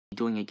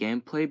doing a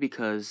gameplay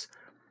because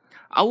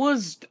I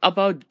was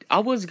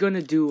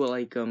gonna do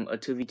like a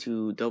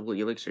 2v2 double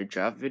elixir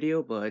draft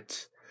video,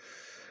 but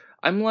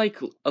I'm like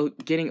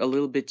getting a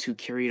little bit too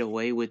carried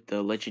away with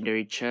the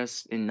legendary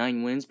chest in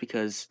 9 wins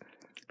because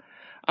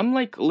I'm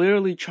like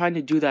literally trying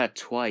to do that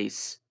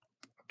twice.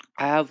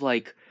 I have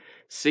like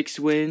 6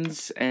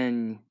 wins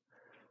and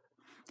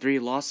 3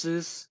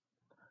 losses.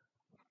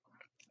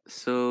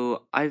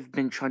 So I've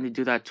been trying to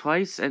do that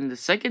twice, and the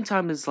second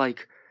time is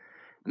like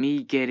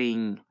me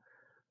getting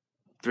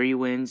 3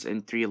 wins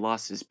and 3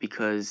 losses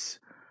because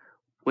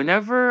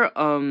whenever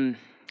I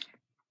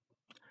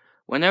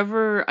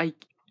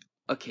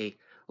okay,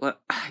 well,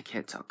 I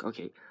can't talk.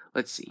 Okay,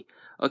 let's see.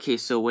 Okay,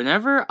 so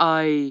whenever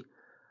I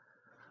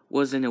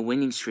was in a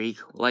winning streak,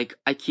 like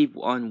I keep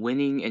on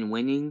winning and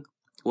winning,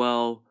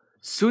 well,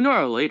 sooner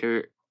or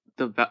later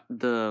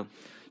the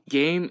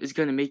game is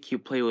going to make you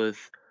play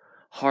with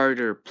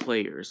harder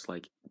players.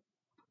 Like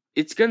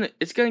it's going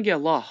to get a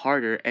lot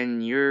harder,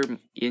 and you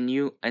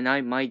and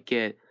I might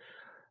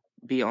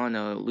be on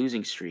a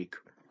losing streak.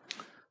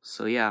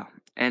 So yeah,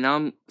 and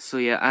I'm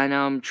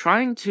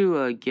trying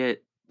to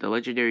get the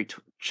legendary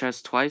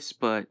chest twice,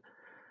 but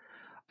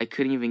I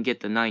couldn't even get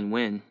the 9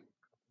 win.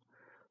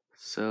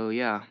 So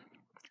yeah,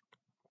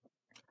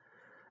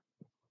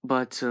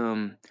 but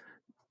I'm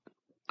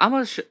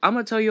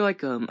gonna tell you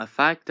like a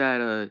fact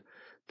that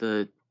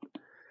the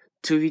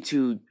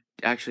 2v2,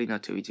 actually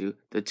not 2v2,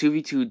 the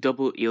 2v2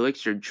 double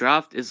elixir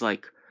draft is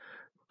like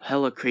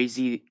hella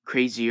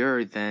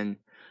crazier than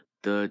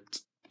the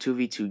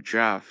 2v2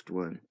 draft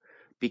one,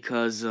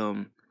 because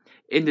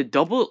in the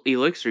double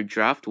elixir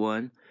draft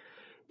one,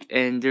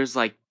 and there's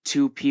like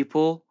two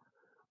people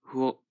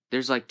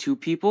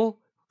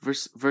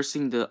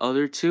versing the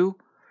other two.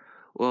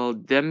 Well,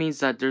 that means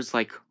that there's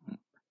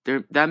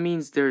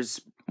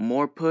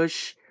more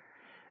push,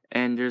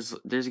 and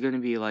there's gonna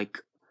be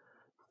like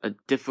a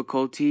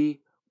difficulty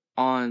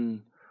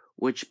on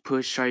which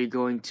push are you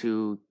going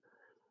to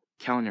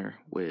counter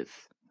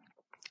with.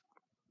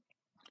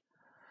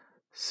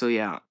 So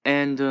yeah,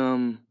 and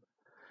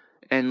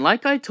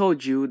like I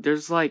told you,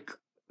 there's like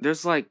a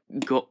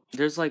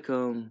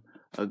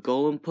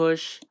golem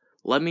push.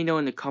 Let me know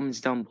in the comments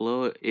down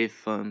below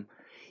if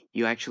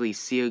you actually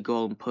see a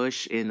golem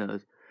push in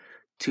a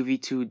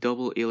 2v2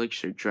 double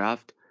elixir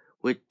draft,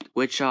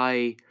 which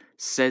I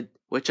said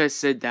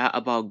that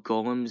about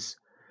golems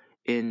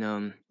in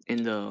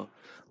the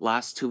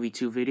last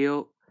 2v2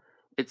 video.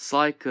 It's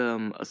like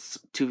a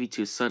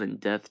 2v2 sudden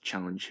death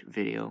challenge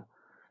video.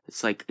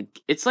 It's like a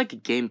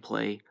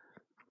gameplay.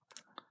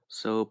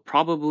 So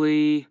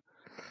probably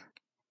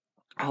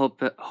hope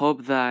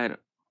that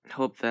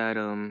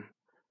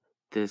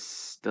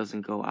this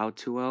doesn't go out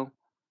too well.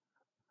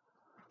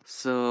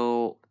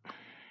 So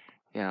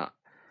yeah,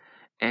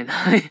 and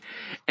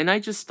I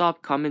just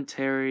stopped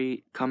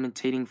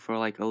commentating for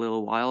like a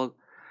little while.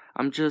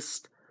 I'm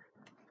just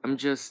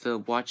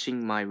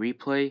watching my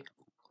replay.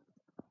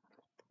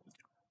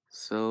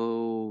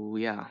 So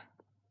yeah,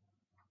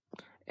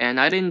 and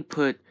I didn't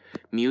put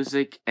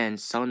music and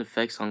sound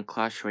effects on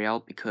Clash Royale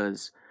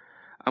because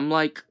I'm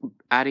like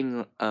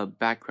adding a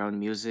background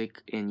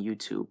music in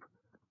YouTube.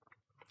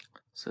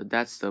 So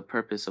that's the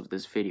purpose of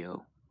this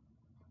video.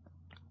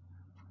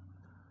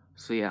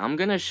 So yeah, I'm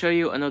gonna show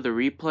you another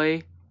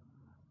replay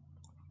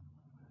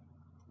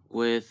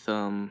with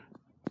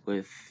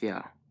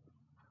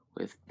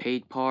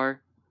paid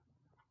par.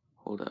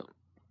 Hold up.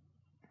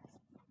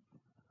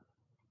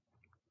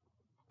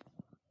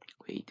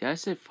 Wait, did I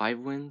say 5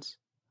 wins?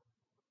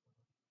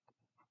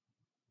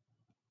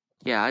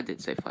 Yeah, I did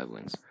say 5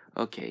 wins.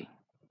 Okay.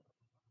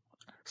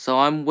 So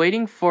I'm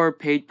waiting for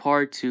paid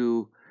par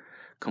to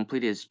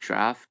complete his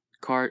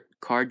card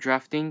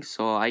drafting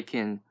so I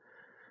can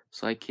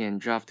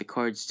draft the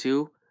cards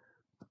too.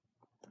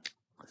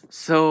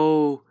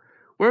 So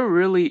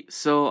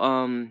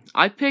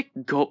I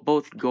picked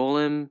both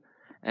Golem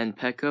and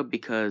P.E.K.K.A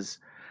because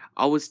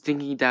I was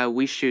thinking that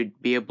we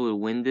should be able to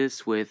win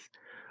this with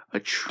a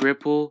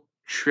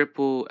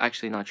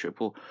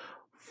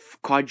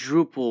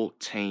quadruple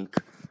tank.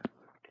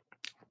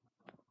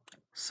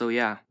 So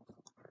yeah.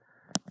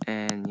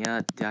 And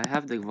yeah, do I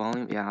have the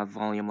volume? Yeah, I have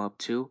volume up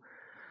too.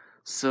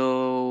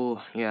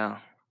 So yeah.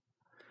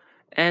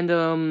 And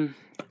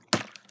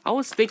I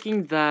was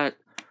thinking that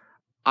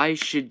I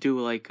should do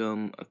like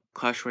a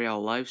Clash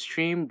Royale live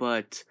stream,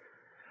 but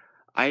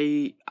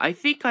I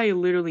think I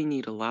literally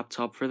need a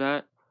laptop for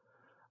that.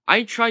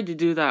 I tried to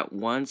do that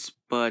once,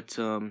 but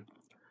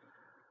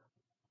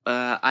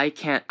I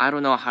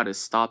don't know how to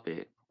stop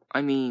it.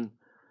 I mean,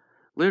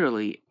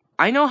 literally,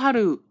 I know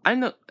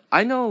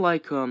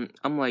like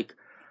I'm like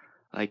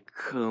a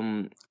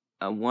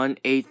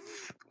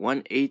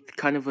 1/8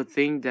 kind of a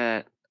thing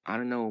that I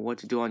don't know what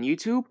to do on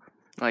YouTube.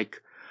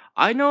 Like,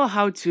 I know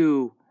how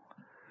to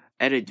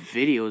edit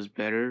videos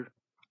better.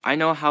 I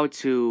know how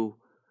to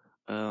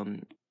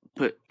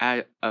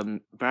add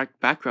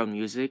background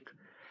music,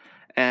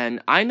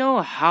 and I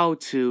know how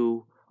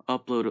to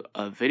upload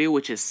a video,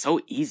 which is so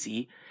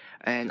easy,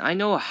 and I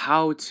know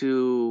how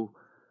to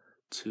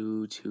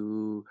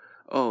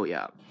Oh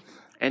yeah.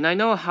 And I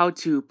know how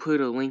to put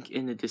a link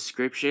in the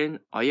description.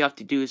 All you have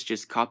to do is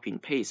just copy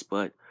and paste.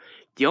 But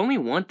the only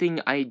one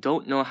thing I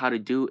don't know how to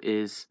do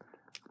is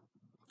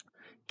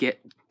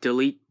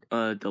delete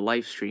the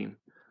live stream.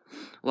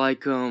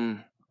 Like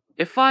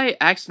if I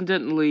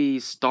accidentally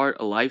start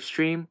a live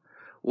stream,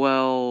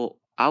 well,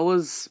 I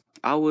was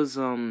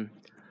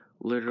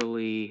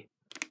literally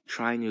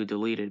trying to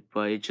delete it,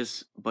 but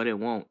it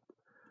won't.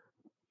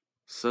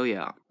 So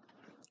yeah.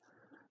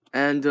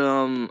 And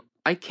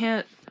I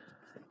can't.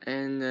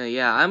 And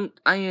yeah,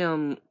 I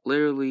am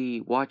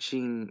literally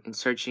watching and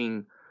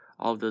searching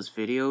all those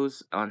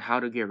videos on how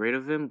to get rid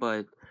of him,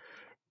 but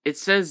it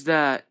says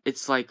that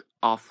it's like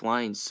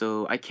offline,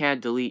 so I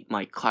can't delete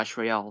my Clash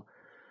Royale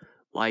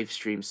live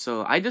stream.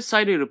 So I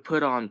decided to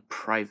put on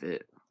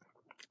private.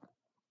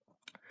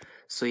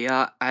 So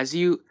yeah, as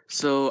you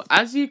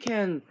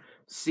can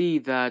see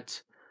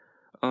that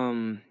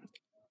um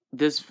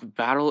this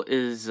battle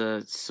is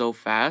so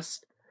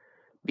fast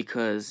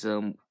because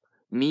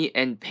me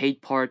and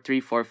Paid Part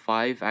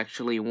 345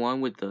 actually won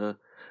with the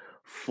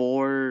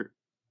four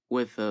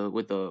with the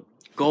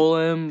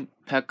golem,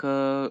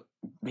 P.E.K.K.A,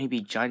 maybe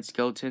giant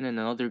skeleton and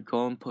another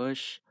golem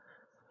push.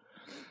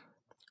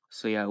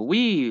 So yeah,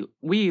 we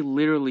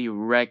literally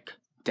wreck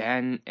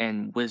Dan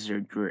and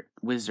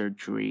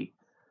wizardry.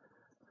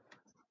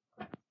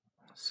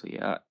 So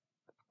yeah.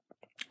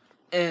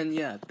 And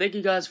yeah, thank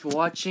you guys for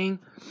watching.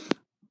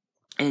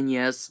 And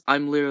yes,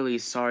 I'm literally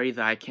sorry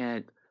that I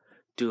can't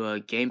do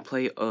a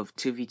gameplay of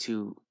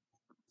 2v2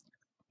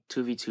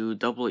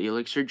 double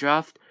elixir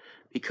draft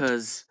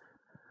because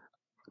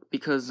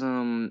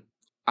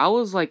I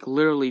was like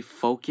literally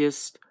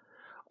focused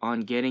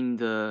on getting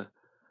the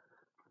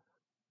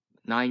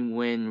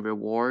 9-win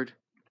reward,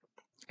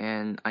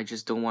 and I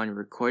just don't want to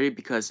record it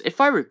because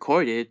if I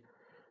record it,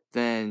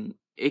 then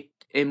it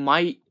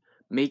might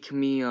make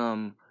me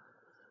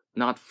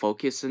not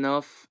focus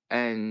enough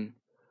and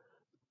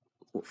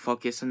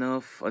focus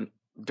enough on,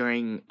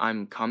 during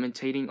I'm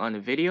commentating on a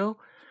video.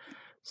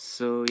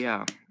 So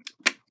yeah,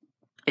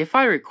 if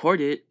I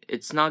record it,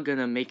 it's not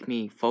gonna make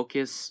me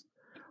focus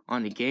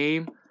on the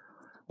game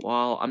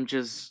while I'm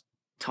just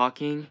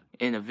talking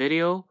in a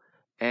video,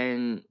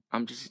 and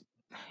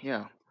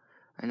yeah,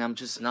 I'm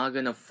just not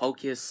gonna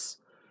focus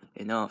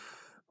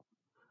enough.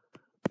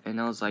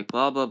 And I was like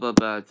blah blah blah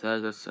blah,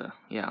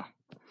 yeah.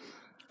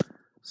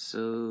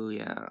 So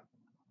yeah,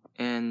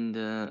 and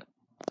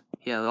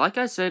yeah, like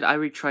I said, I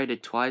retried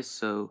it twice.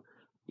 So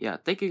yeah,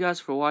 thank you guys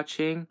for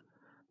watching,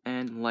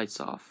 and lights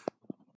off.